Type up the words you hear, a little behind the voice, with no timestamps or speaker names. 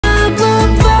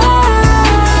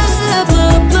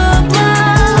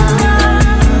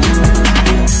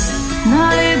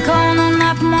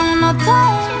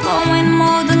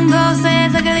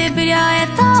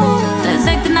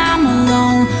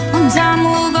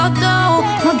아무것도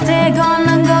못해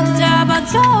걷는 것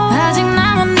잡아줘. 아직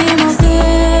남은 네 모습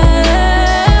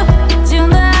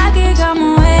지운 하기가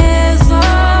뭐해서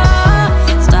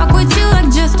Stuck with you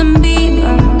like Justin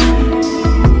Bieber.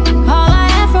 All I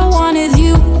ever want is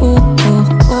you.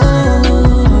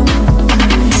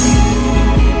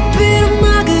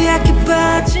 비름하게 약해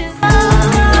빠진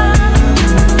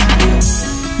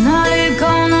널 잃고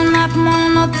눈아픈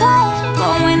모노톤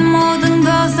보인 모든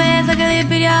것에서 그리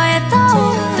필요했던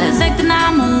되새긴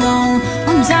I'm alone.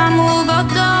 혼자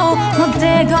아무것도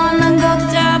못해 걷는 것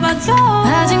잡아줘.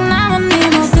 아직 남은 네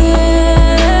모습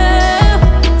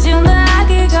지운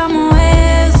하기가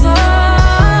뭐해서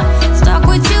Stuck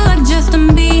with you like Justin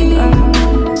Bieber.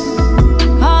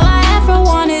 All I ever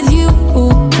want is you.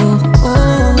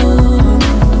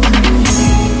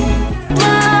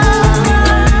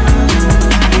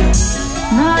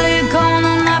 널 잃고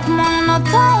눈아픈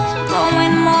모노톤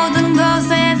보인 모든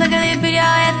것에서 그리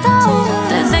필요했던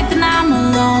되새긴 I'm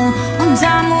alone.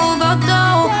 혼자 아무것도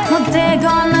못해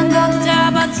걷는 것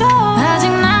잡아줘. 아직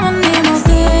남은 네 모습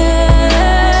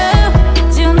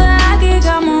지운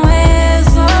하기가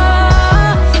뭐해서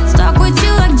Stuck with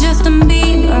you like Justin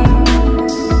Bieber.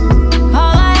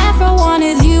 All I ever want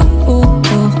is you.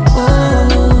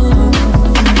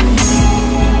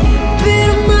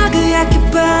 비름하게 약해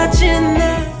빠진 내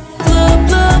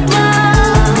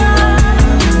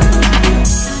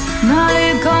널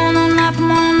잃고 눈아픈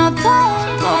모노톤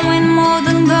보인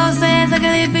모든 것에서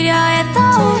그리 필요했던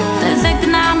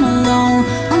되새긴 I'm alone.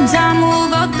 혼자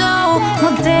아무것도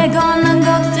못해 걷는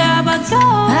것 잡아줘.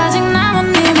 아직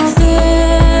남은 네 모습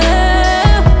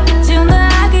지운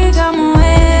하기가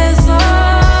뭐해서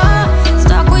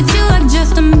Stuck with you like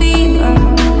Justin Bieber.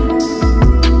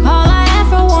 All I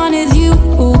ever want is you.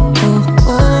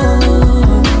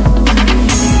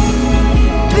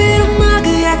 비름하게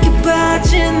약해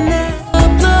빠진 내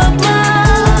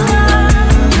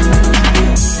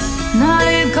널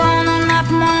잃고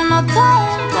눈아픈 모노톤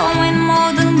보인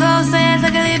모든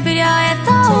것에서 그리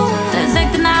필요했던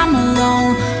되새긴 I'm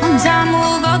alone. 혼자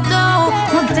아무것도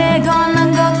못해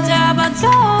걷는 것 잡아줘.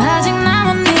 아직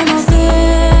남은 네 모습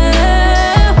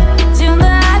지운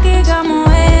하기가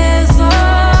뭐해서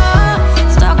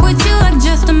Stuck with you like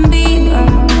Justin Bieber.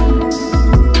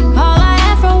 All I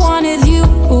ever want is you.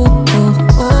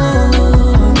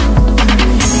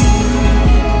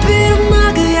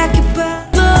 비름하게 약해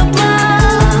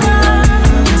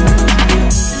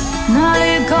널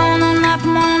잃고 눈아픈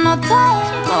모노톤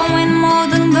보인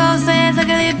모든 것에서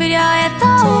그리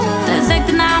필요했던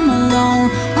되새긴 I'm alone.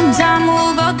 혼자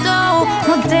아무것도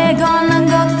못해 걷는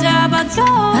것 잡아줘.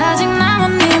 아직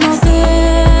남은 네 모습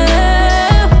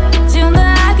지운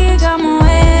하기가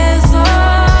뭐해서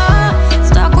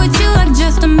Stuck with you like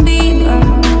Justin Bieber.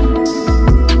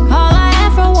 All I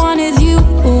ever want is you.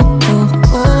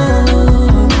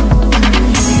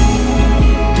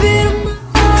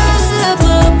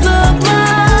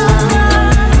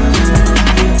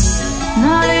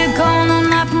 널 잃고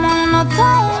눈아픈 모노톤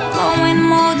보인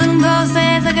모든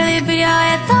것에서 그리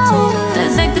필요했던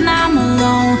되새긴 I'm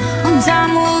alone. 혼자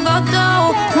아무것도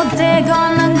못해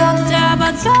걷는 것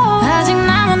잡아줘. 아직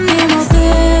남은 네 모습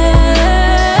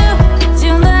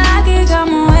지운 하기가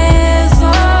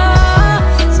뭐해서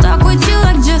Stuck with you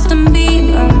like Justin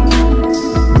Bieber.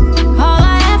 All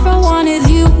I ever want is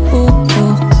you.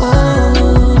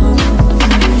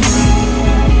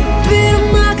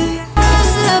 비름하게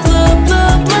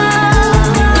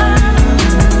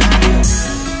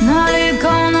널 잃고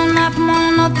눈아픈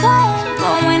모노톤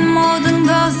보인 모든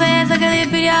것에서 그리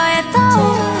필요했던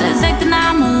되새긴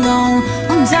I'm alone.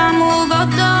 혼자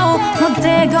아무것도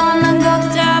못해 걷는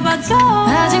것 잡아줘.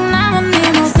 아직 남은 네